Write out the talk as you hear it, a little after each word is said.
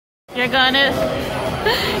You're gonna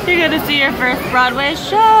see your first Broadway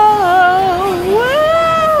show.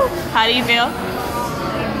 Woo! How do you feel? I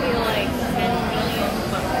feel like 10 million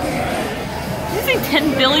bucks. Did you say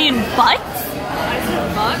 10 billion butts? I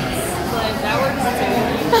said bucks, but that works too.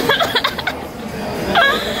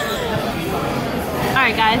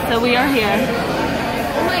 Alright guys, so we are here.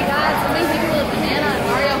 Oh my god, so many people with banana and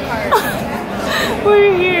Mario Kart.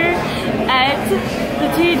 We're here at the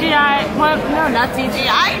TGI, well, no, not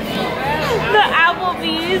TGI, the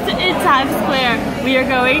Applebee's in Times Square. We are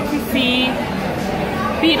going to see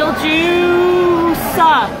BeetleJuice.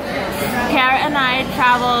 Carah and I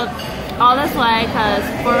traveled all this way because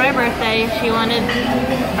for my birthday she wanted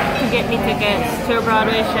to get me tickets to a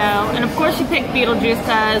Broadway show, and of course she picked BeetleJuice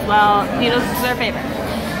because, well, BeetleJuice is her favorite.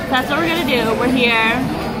 So that's what we're gonna do. We're here,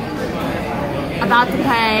 about to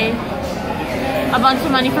pay a bunch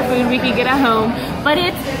of money for food we can get at home, but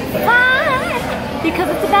it's fun because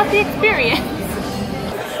it's about the experience.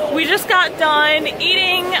 We just got done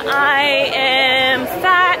eating. I am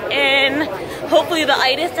fat and hopefully the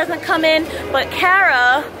itis doesn't come in, but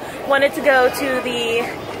Carah wanted to go to the,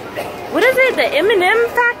 what is it, the M&M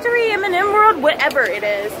factory, M&M world, whatever it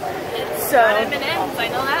is. So M&M's, I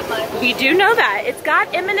know that much. we do know that it's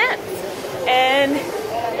got M&M's, and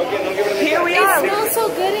here we are. It smells so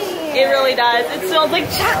good in here. It really does. It smells like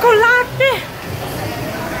chocolate.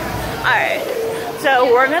 Alright, so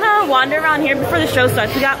we're gonna wander around here before the show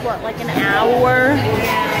starts. We got what, like an hour?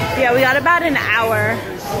 Yeah, we got about an hour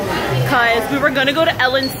because we were gonna go to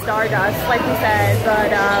Ellen's Stardust like we said,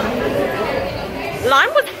 but line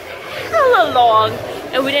was hella long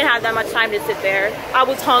and we didn't have that much time to sit there. I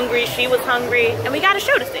was hungry, she was hungry, and we got a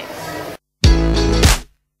show to see.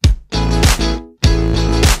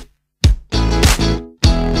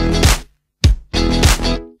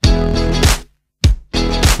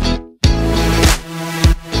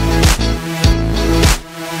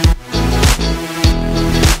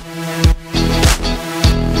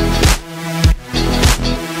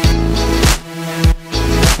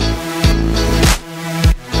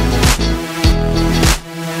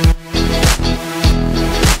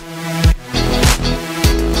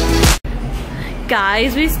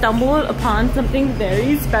 Guys, we stumbled upon something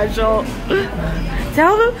very special.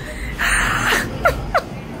 Tell them.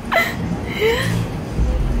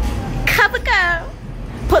 Cover,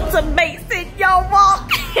 put some bass in your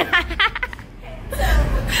walk.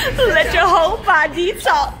 Let your whole body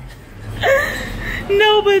talk.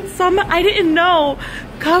 No, but I didn't know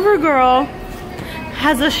CoverGirl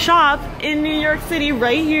has a shop in New York City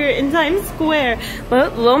right here in Times Square.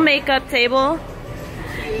 Little makeup table.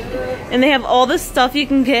 And they have all the stuff you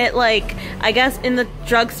can get, like, I guess in the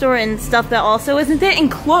drugstore and stuff that also isn't there,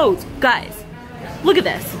 and clothes. Guys, look at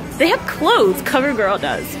this. They have clothes, CoverGirl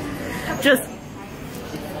does. Just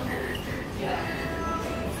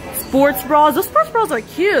sports bras. Those sports bras are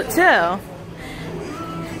cute too.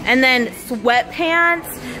 And then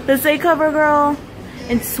sweatpants that say CoverGirl,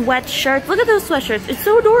 and sweatshirts. Look at those sweatshirts. It's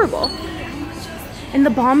so adorable. And the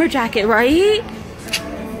bomber jacket, right?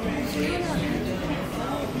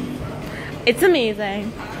 It's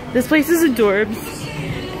amazing. This place is adorbs.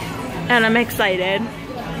 And I'm excited.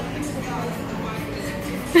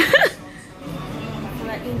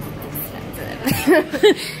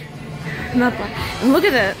 Not bad. And look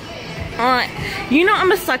at it. You know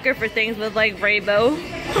I'm a sucker for things with like rainbows.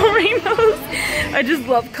 I just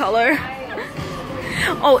love color.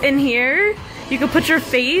 Oh, in here, you can put your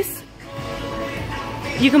face.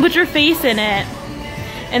 You can put your face in it.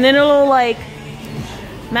 And then it'll like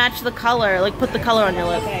match the color, like put the color on your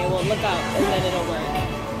lip. Okay, well look up and then it'll work.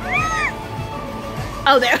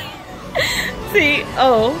 Oh, there. See,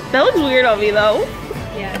 oh, that looks weird on me though.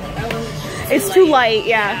 Yeah, that one's It's too light,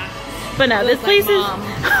 yeah. But no, this place is...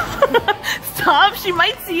 Stop, she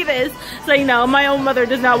might see this. So you know, my own mother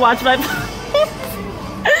does not watch my... She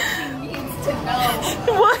needs to know.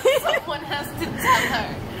 What? Someone has to tell her.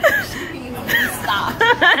 She needs to stop.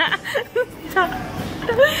 Stop.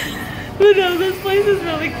 But no, this place is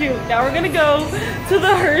really cute. Now we're gonna go to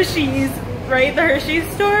the Hershey's, right? The Hershey's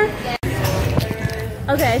store.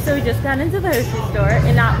 Okay, so we just got into the Hershey's store,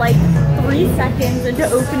 and not like 3 seconds into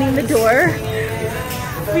opening the door,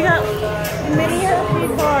 we got mini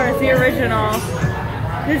Hershey's bars, the original.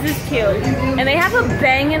 This is cute. And they have a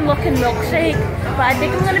bangin' looking milkshake, but I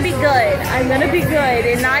think I'm gonna be good. I'm gonna be good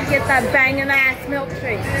and not get that bangin' ass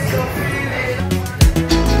milkshake.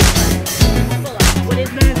 What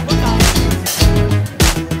is this? Look up.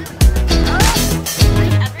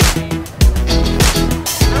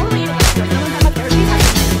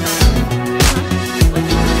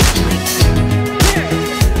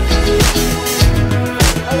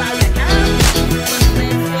 Allow you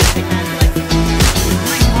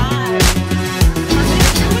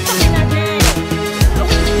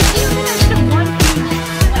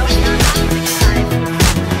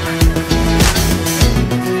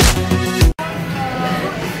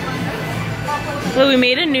So we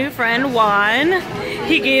made a new friend, Juan.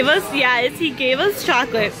 He gave us, yes, he gave us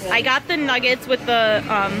chocolate. I got the nuggets with the,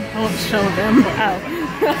 Don't show them.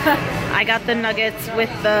 oh. I got the nuggets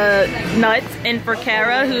with the nuts, and for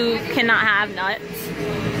Carah, who cannot have nuts.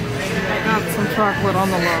 I got some chocolate on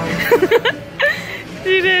the line.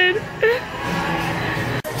 She did.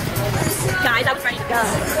 Guys, I was ready to go.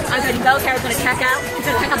 I was ready to go. Carah's gonna check out. She's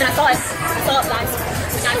gonna check out, then I saw it. I saw it, guys.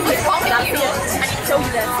 What's wrong with you? I need to show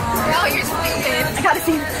you this. Girl, you're stupid. I gotta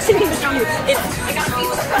see. She needs to show you. I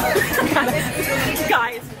gotta see.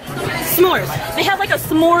 Guys, s'mores. They have like a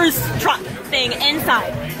s'mores truck thing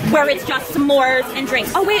inside where it's just s'mores and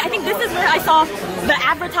drinks. Oh wait, I think this is where I saw the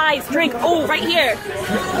advertised drink. Oh, right here.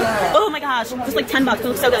 Oh my gosh, just like $10. It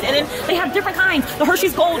looks so good. And then they have different kinds. The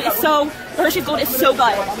Hershey's Gold is so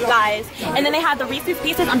good, guys. And then they have the Reese's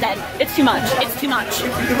Pieces. I'm dead. It's too much. It's too much.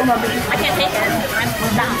 I can't take it.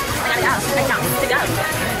 I'm down. I gotta go. I got to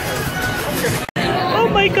go. Oh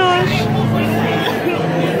my gosh.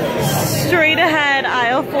 Straight ahead,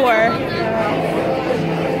 aisle 4.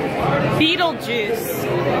 BeetleJuice.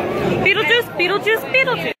 BeetleJuice, BeetleJuice,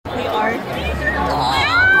 BeetleJuice. We are.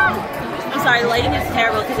 I'm sorry, the lighting is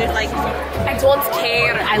terrible because there's like. I don't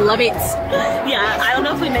care. I love it. Yeah, I don't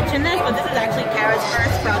know if we mentioned this, but this is actually Carah's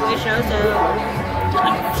first Broadway show, so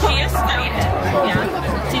she is stoked. Yeah,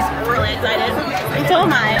 she's really excited. And so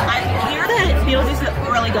am I. I hear that BeetleJuice is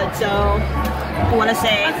really good, so I want to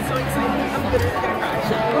say. I'm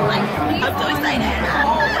so excited.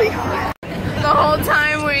 The whole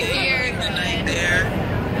time we're here.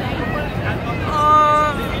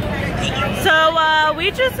 So we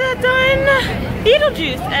just got done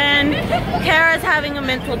BeetleJuice, and Carah's having a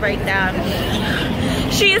mental breakdown.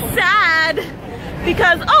 She is sad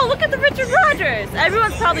because, oh, look at the Richard Rogers.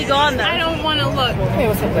 Everyone's probably gone though. I don't want to look. Hey,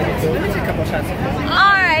 what's up, ladies? Let me take a couple shots.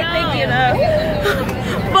 Alright, thank you though.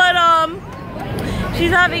 But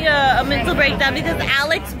she's having a mental breakdown because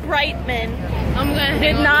Alex Brightman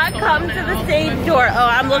did not come to the stage door. Oh,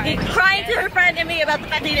 I'm looking, crying to her friend and me about the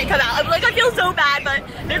fact that he didn't come out. I'm like, I feel so bad, but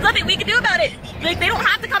there's nothing we can do about it. Like, they don't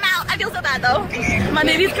have to come out. I feel so bad though. My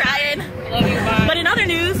baby's crying. Love you, bye. But in other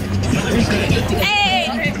news, hey!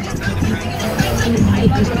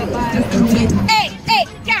 Hey,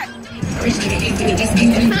 Carah!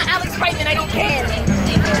 It's not Alex Brightman, I don't care.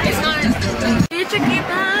 It's not. Future keep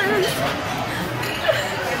on.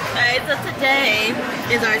 Alright, so today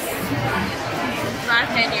is our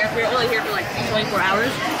last day here. We were only here for like 24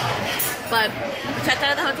 hours. But we checked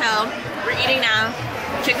out of the hotel. We're eating now.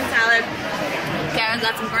 Chicken salad. Carah's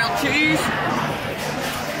got some grilled cheese.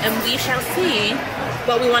 And we shall see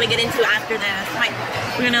what we want to get into after this.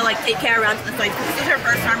 We're gonna like take Carah around to the sites because this is her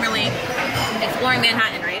first time really exploring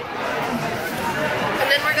Manhattan, right? And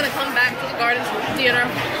then we're gonna come back to the Garden Theater,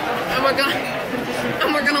 and we're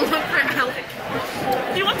gonna look for Alex.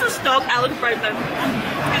 He wants to stalk Alex Brightman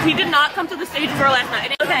because he did not come to the stage door last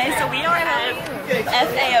night. Okay, so we are at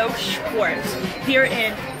FAO Schwartz here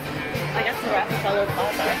in, I guess, the Rockefeller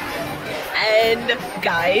Plaza. And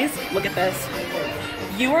guys, look at this.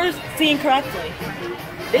 You are seeing correctly.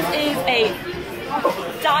 This is a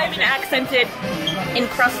diamond accented,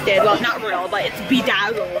 encrusted, well, not real, but it's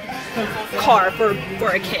bedazzled car for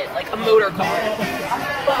a kid, like a motor car.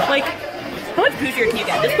 Like, how much boozier can you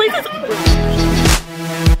get? This place is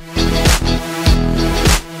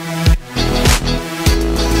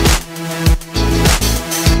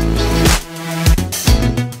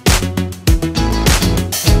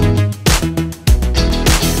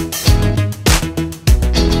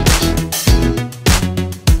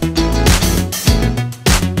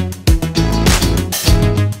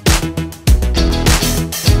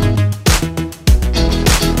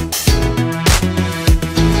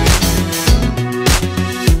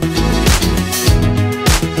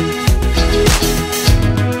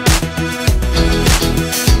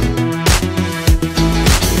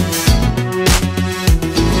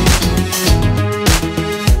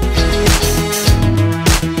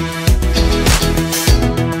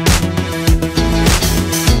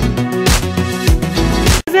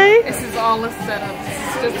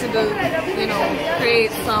just to, you know,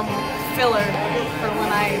 create some filler for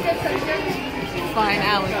when I find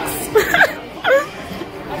Alex.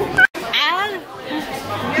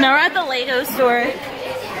 And now we're at the Lego store.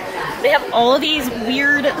 They have all of these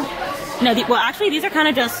weird, well actually these are kind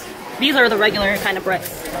of just, these are the regular kind of bricks.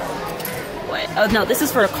 What? Oh no, this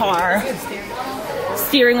is for a car.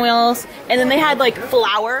 Steering wheels. And then they had like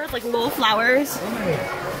flowers, like little flowers.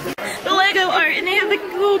 The Lego art, and they have the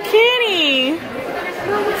little kitty.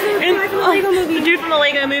 And, the dude from the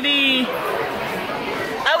Lego movie.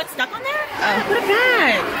 Oh, it's stuck on there? Oh. Put it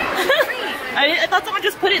back. I thought someone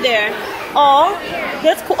just put it there. Oh,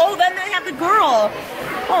 that's cool. Oh, then they have the girl.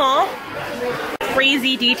 Oh,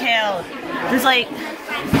 crazy detail. There's like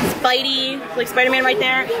Spidey, like Spider-Man right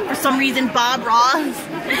there. For some reason, Bob Ross.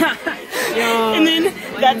 And then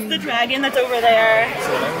that's the dragon that's over there.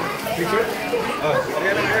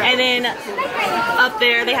 And then up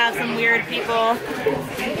there they have some weird people.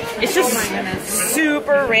 It's just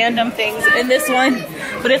super random things in this one,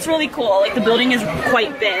 but it's really cool. Like the building is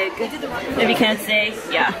quite big, if you can't see.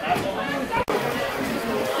 Yeah.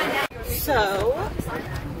 So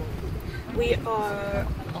we are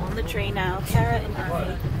on the train now. Carah and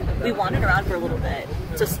I, we wandered around for a little bit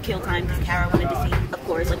just to kill time because Carah wanted to see, of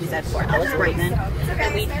course, like we said before, Alex Brightman.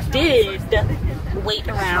 And we did wait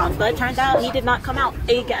around, but it turns out he did not come out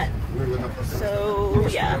again. So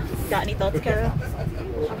yeah, got any thoughts, Carah?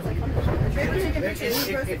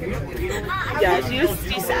 Yeah,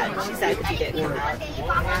 she's sad. She's sad that he didn't come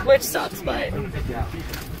out, which sucks, but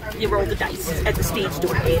you roll the dice at the stage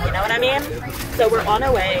door game, you know what I mean? So we're on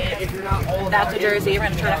our way back to Jersey. We're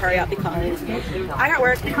gonna try to hurry up because I got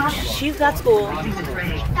work, she's got school.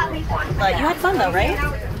 But you had fun though, right?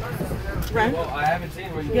 Right?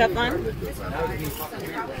 You have fun?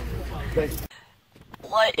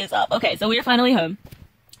 What is up? Okay, so we are finally home.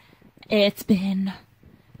 It's been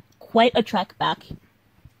quite a trek back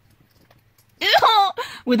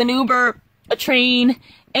with an Uber, a train,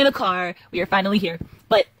 and a car. We are finally here.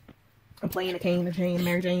 But I'm playing a cane, a chain,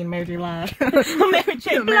 Mary Jane live. Mary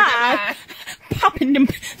Jane live. Popping them.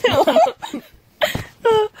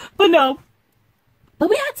 But no. But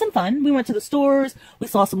we had some fun. We went to the stores. We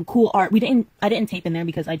saw some cool art. I didn't tape in there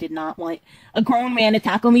because I did not want a grown man to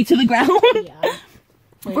tackle me to the ground. Yeah.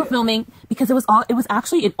 For filming, because it was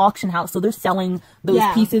actually an auction house, so they're selling those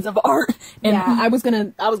pieces of art. And yeah, I was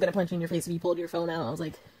gonna punch you in your face if you pulled your phone out. I was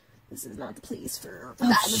like, this is not the place for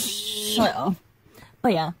that. Shut up.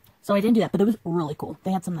 But yeah, so I didn't do that, but it was really cool.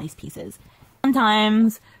 They had some nice pieces.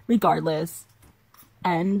 Sometimes, regardless.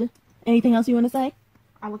 And anything else you want to say?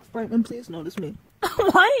 Alex Brightman, please notice me.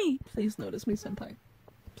 Why? Please notice me, senpai.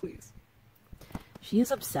 Please. She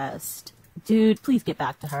is obsessed. Dude, please get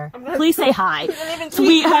back to her. Please say hi.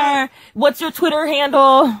 Tweet her. What's your Twitter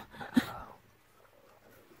handle?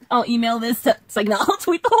 I'll email this to, it's like, no, I'll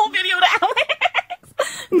tweet the whole video to Alex.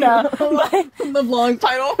 No, but the vlog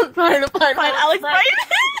title, trying to find Alex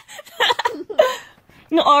Brightman.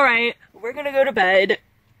 No, alright, we're gonna go to bed.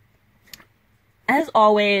 As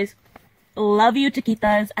always, love you,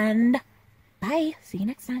 Chiquitas, and bye. See you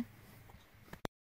next time.